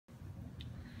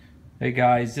Hey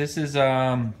guys, this is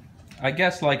I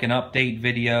guess like an update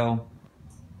video.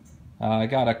 I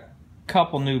got a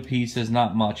couple new pieces,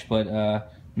 not much,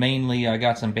 but mainly I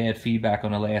got some bad feedback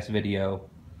on the last video.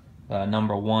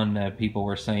 Number one, people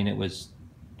were saying it was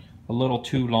a little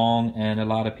too long, and a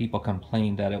lot of people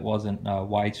complained that it wasn't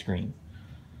widescreen.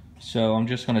 So I'm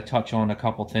just going to touch on a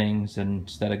couple things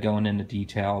instead of going into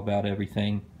detail about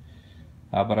everything.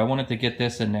 But I wanted to get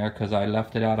this in there because I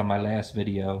left it out of my last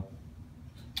video.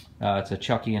 It's a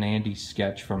Chucky and Andy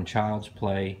sketch from Child's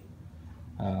Play.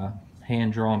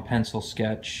 Hand-drawn pencil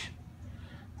sketch.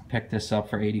 Picked this up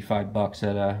for 85 bucks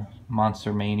at a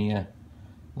Monster Mania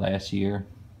last year.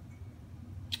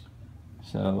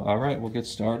 So, alright, we'll get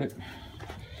started.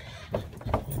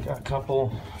 Got a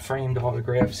couple framed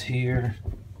autographs here.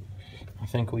 I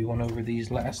think we went over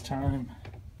these last time.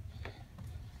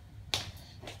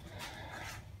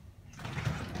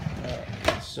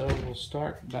 So we'll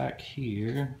start back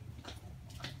here.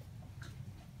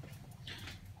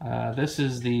 This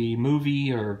is the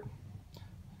movie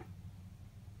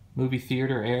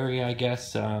theater area, I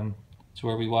guess. It's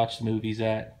where we watch the movies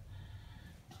at.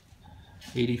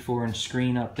 84-inch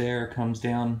screen up there comes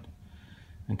down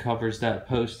and covers that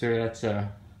poster. That's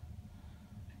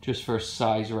just for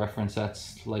size reference,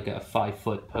 that's like a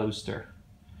 5-foot poster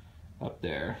up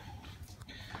there.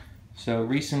 So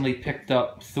recently picked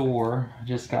up Thor. I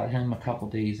just got him a couple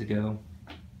days ago.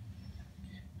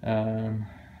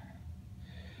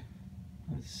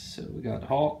 So we got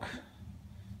Hulk,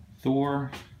 Thor,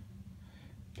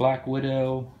 Black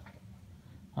Widow,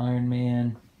 Iron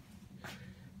Man,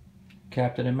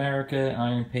 Captain America,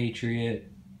 Iron Patriot.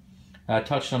 I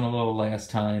touched on a little last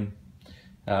time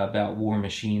about War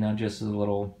Machine. I'm just a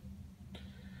little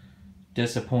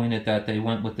disappointed that they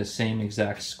went with the same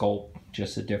exact sculpt,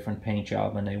 just a different paint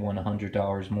job, and they won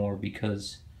 $100 more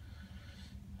because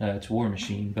it's War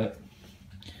Machine. But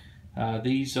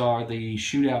these are the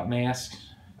shootout masks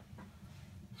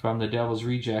from the Devil's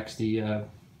Rejects, the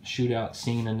shootout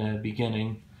scene in the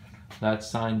beginning. That's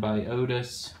signed by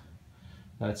Otis.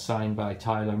 That's signed by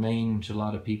Tyler Mane, which a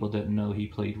lot of people didn't know he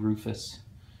played Rufus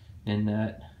in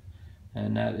that.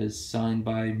 And that is signed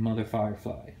by Mother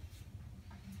Firefly.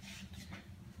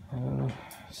 Let's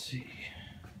see.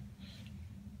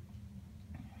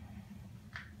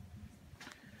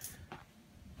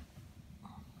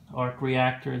 Arc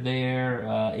Reactor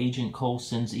there, Agent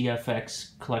Coulson's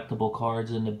EFX collectible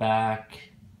cards in the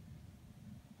back.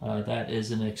 That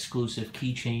is an exclusive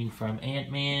keychain from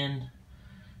Ant-Man,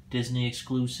 Disney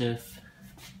exclusive.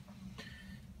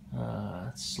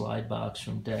 Slide box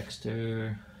from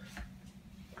Dexter.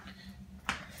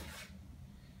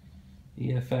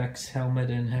 EFX helmet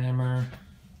and hammer.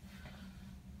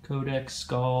 Codex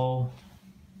skull.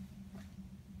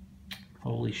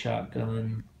 Holy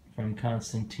shotgun from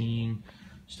Constantine.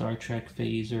 Star Trek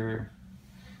phaser.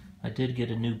 I did get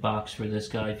a new box for this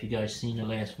guy. If you guys seen the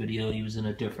last video, he was in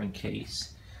a different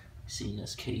case. Seen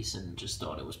this case and just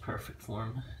thought it was perfect for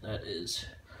him. That is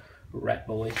Rat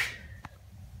Boy.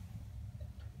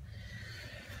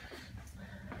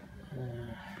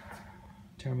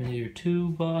 Terminator 2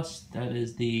 bust. That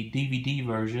is the DVD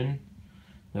version.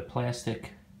 The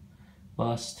plastic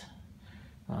bust.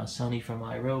 Sonny from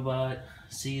iRobot.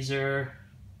 Caesar.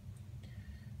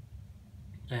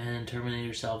 And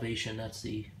Terminator Salvation. That's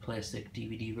the plastic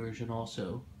DVD version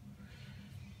also.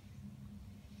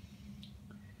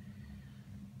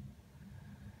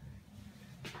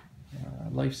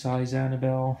 Life-size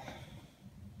Annabelle.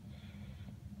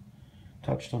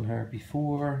 Touched on her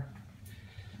before.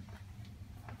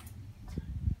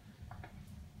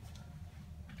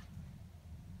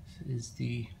 This is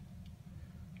the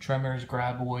Tremors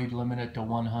Graboid, limited to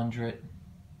 100.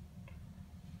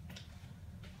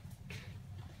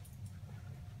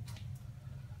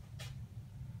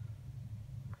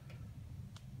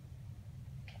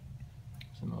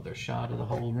 Another shot of the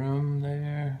whole room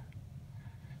there.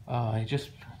 I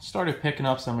just started picking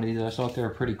up some of these. I thought they were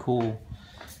pretty cool.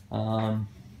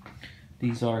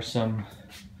 These are some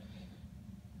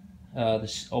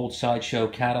this old Sideshow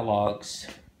catalogs.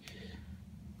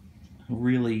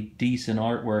 Really decent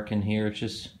artwork in here. It's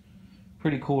just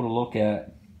pretty cool to look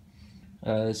at.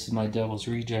 This is my Devil's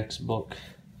Rejects book,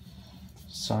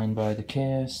 signed by the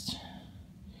cast.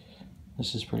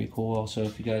 This is pretty cool also,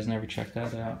 if you guys never checked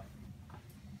that out.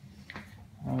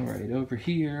 Alright, over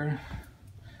here,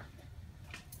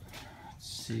 let's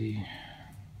see.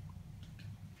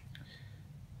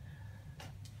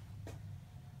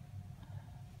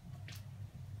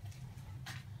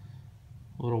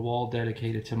 A little wall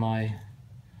dedicated to my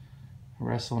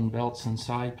wrestling belts and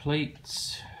side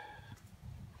plates.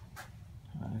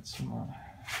 That's my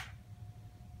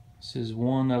This is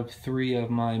one of 3 of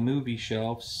my movie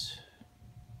shelves.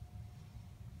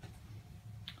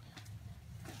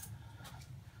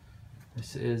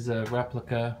 This is a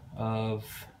replica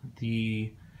of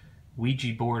the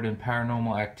Ouija board in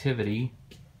Paranormal Activity.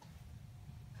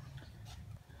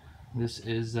 This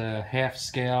is a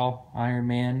half-scale Iron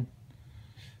Man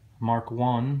Mark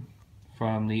I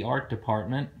from the art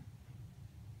department.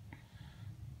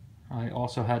 I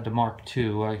also had the Mark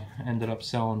II. I ended up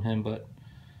selling him, but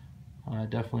I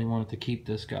definitely wanted to keep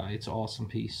this guy. It's an awesome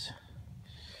piece.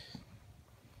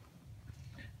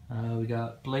 We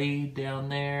got Blade down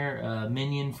there,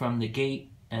 Minion from the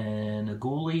Gate, and a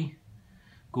Ghoulie.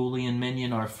 Ghoulie and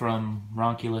Minion are from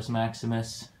Ronculus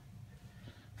Maximus.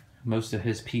 Most of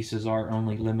his pieces are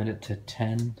only limited to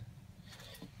 10.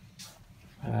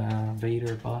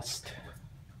 Vader bust.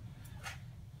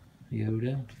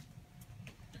 Yoda.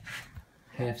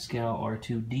 Half-scale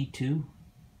R2-D2.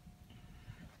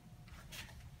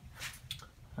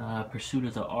 Pursuit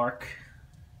of the Ark.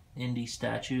 Indy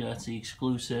statue, that's the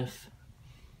exclusive.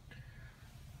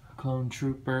 Clone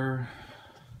Trooper.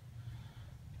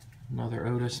 Another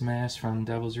Otis mask from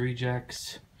Devil's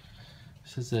Rejects.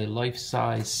 This is a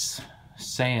life-size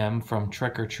Sam from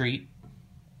Trick or Treat.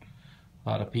 A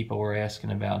lot of people were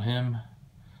asking about him.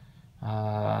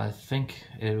 I think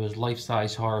it was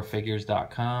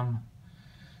lifesizehorrorfigures.com.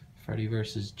 Freddy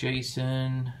vs.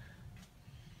 Jason.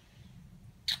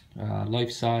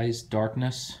 Life-size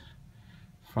Darkness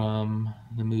from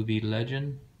the movie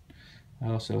Legend. I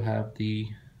also have the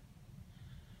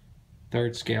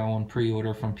 3rd scale on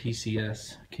pre-order from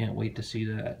PCS. Can't wait to see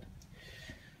that.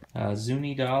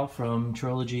 Zuni doll from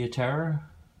Trilogy of Terror.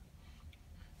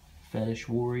 Fetish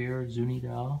Warrior Zuni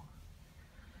doll.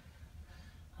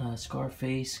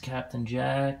 Scarface, Captain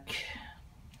Jack.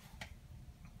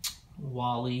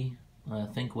 Wally,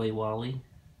 Thinkway Wally.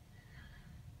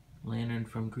 Lantern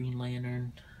from Green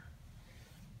Lantern.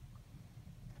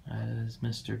 As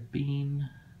Mr. Bean.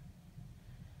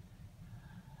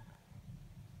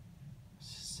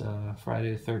 This is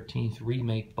Friday the 13th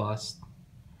remake bust.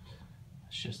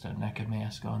 It's just a NECA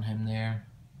mask on him there.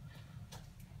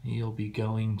 He'll be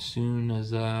going soon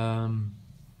as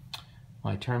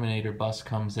my Terminator bust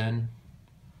comes in.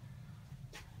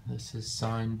 This is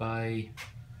signed by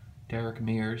Derek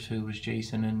Mears, who was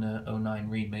Jason in the 09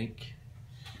 remake.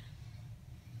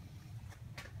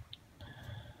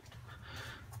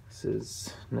 This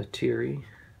is Natiri.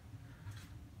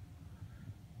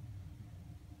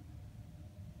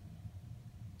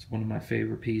 It's one of my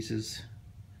favorite pieces.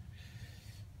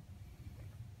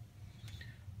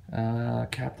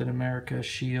 Captain America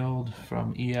Shield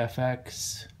from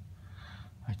EFX.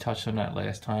 I touched on that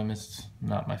last time. It's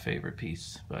not my favorite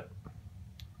piece, but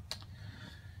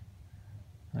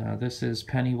this is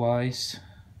Pennywise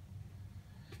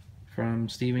from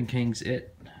Stephen King's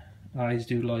It. Eyes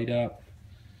do light up.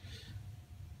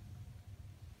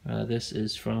 This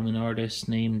is from an artist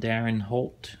named Darren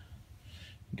Holt.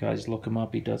 You guys look him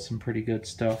up, he does some pretty good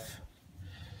stuff.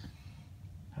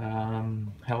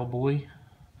 Hellboy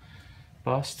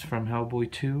bust from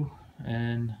Hellboy 2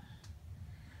 and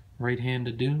Right Hand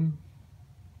of Doom.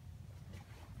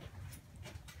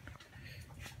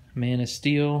 Man of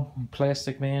Steel,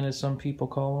 Plastic Man as some people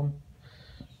call him.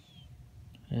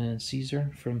 And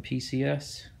Caesar from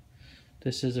PCS.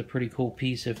 This is a pretty cool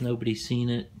piece if nobody's seen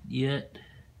it yet.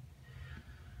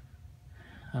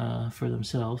 For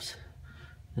themselves.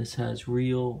 This has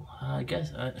real, I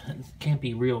guess, it can't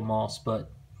be real moss, but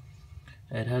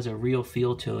it has a real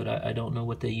feel to it. I don't know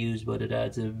what they use, but it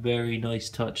adds a very nice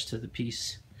touch to the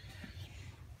piece.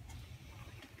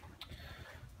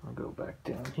 I'll go back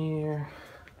down here.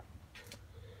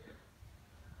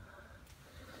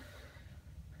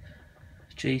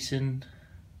 Jason,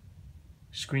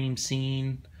 Scream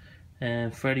Scene,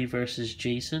 and Freddy vs.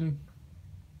 Jason.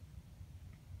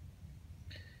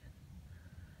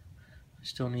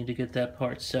 Still need to get that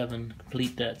part 7,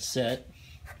 complete that set.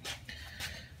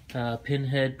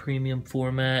 Pinhead premium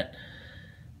format,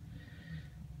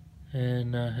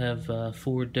 and I have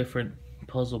 4 different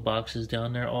puzzle boxes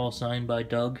down there, all signed by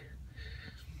Doug.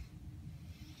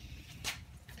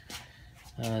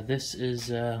 This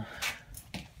is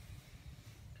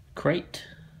Crate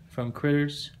from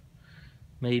Critters,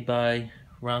 made by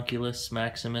Ronculus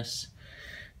Maximus.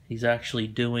 He's actually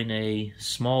doing a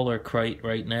smaller Crate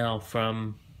right now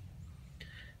from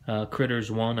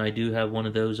Critters 1. I do have one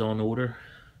of those on order.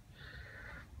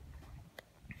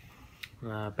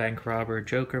 Bank Robber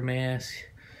Joker mask,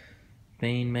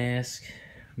 Bane mask,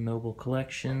 Noble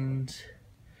Collections,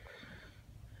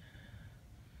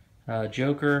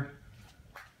 Joker,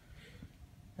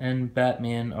 and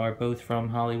Batman are both from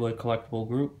Hollywood Collectible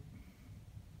Group.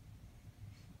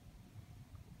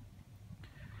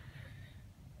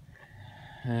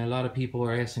 And a lot of people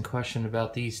are asking questions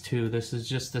about these too. This is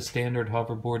just the standard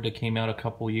hoverboard that came out a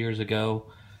couple years ago,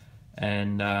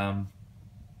 and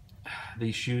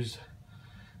these shoes,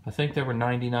 I think they were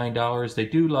 $99. They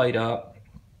do light up.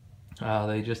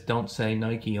 They just don't say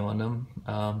Nike on them,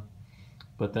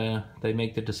 but they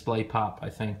make the display pop. I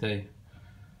think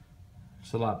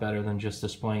it's a lot better than just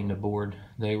displaying the board.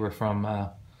 They were from,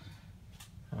 I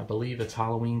believe it's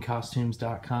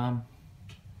HalloweenCostumes.com.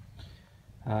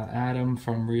 Adam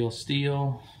from Real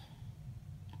Steel.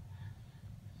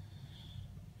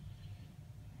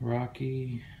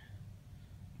 Rocky,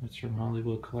 that's from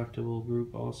Hollywood Collectible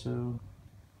Group also.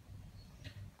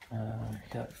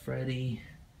 Got Freddy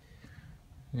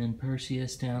and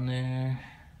Perseus down there.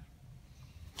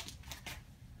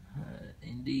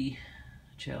 Indy,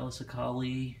 Chalice of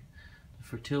Kali, the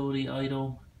Fertility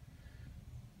Idol,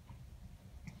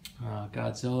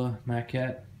 Godzilla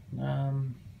maquette.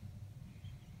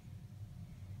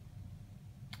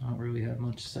 I don't really have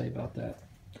much to say about that.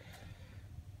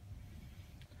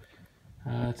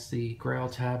 It's the Grail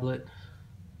tablet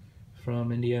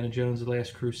from Indiana Jones: The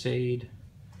Last Crusade.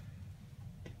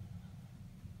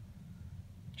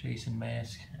 Jason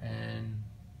mask and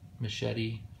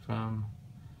machete from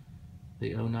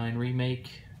the 09 remake.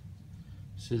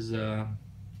 This is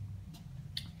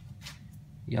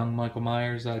young Michael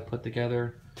Myers I put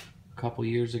together a couple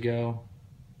years ago.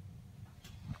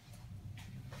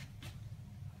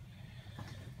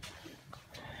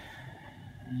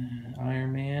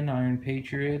 Iron Man, Iron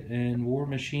Patriot, and War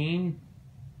Machine,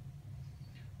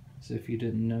 as if you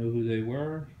didn't know who they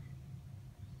were.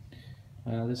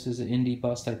 This is an indie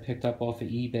bust I picked up off of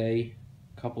eBay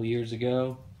a couple years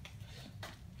ago.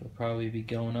 It'll probably be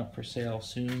going up for sale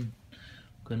soon.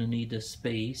 Gonna need the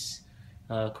space.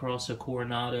 Cross of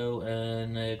Coronado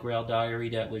and a Grail Diary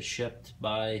that was shipped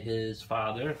by his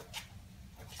father.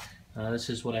 This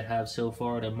is what I have so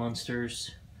far: the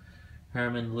Munsters,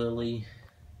 Herman Lilly,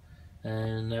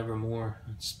 and Nevermore.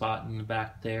 Spot in the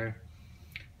back there.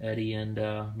 Eddie and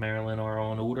Marilyn are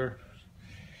on order.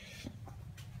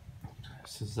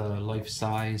 This is a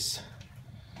life-size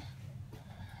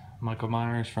Michael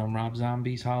Myers from Rob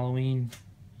Zombie's Halloween.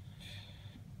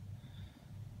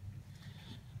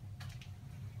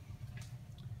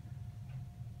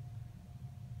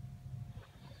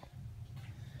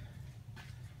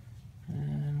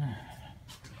 And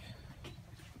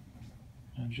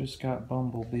I just got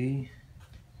Bumblebee.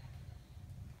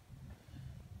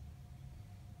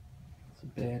 It's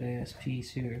a badass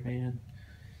piece here, man.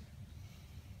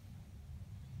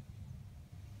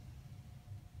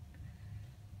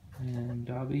 And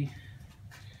Dobby.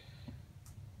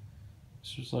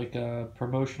 This was like a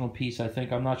promotional piece, I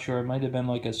think. I'm not sure. It might have been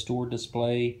like a store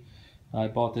display. I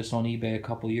bought this on eBay a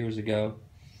couple years ago.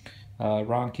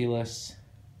 Ronculus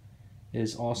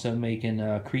is also making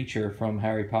a creature from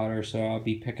Harry Potter, so I'll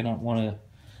be picking up one of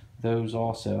those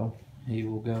also. He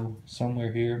will go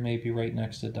somewhere here, maybe right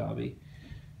next to Dobby.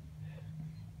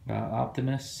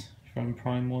 Optimus from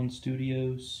Prime One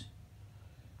Studios.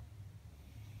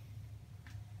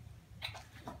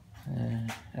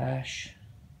 Ash.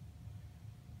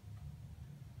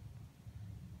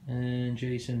 And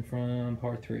Jason from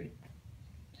Part 3.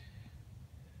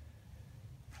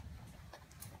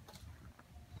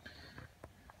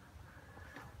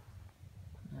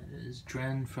 That is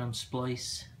Dren from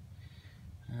Splice.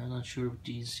 I'm not sure what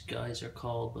these guys are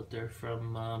called, but they're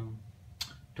from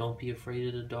Don't Be Afraid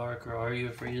of the Dark, or Are You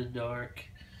Afraid of the Dark?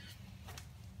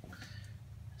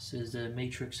 This is the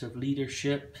Matrix of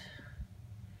Leadership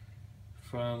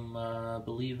from, I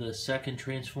believe, the second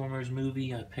Transformers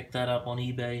movie. I picked that up on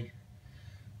eBay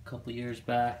a couple years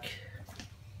back.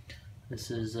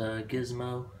 This is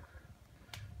Gizmo,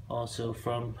 also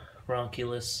from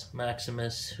Ronculus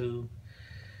Maximus, who,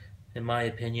 in my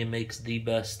opinion, makes the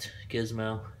best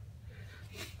Gizmo.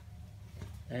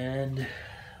 And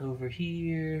over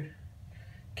here,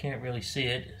 can't really see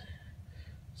it.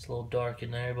 It's a little dark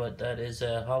in there, but that is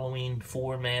a Halloween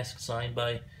 4 mask signed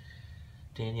by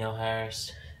Danielle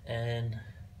Harris and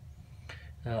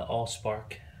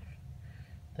Allspark.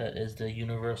 That is the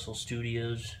Universal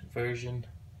Studios version.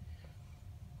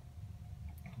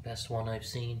 Best one I've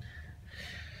seen.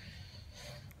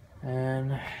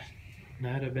 And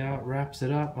that about wraps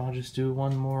it up. I'll just do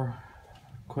one more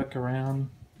quick around.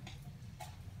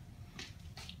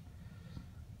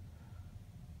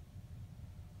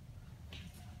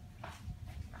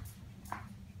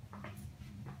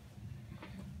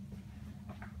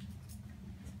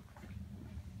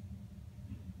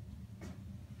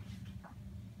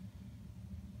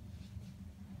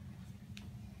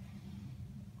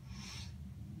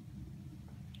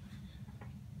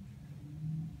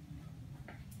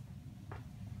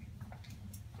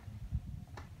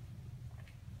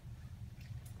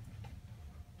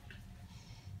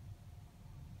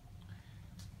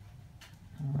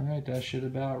 Alright, that should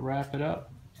about wrap it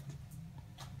up.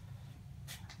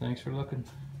 Thanks for looking.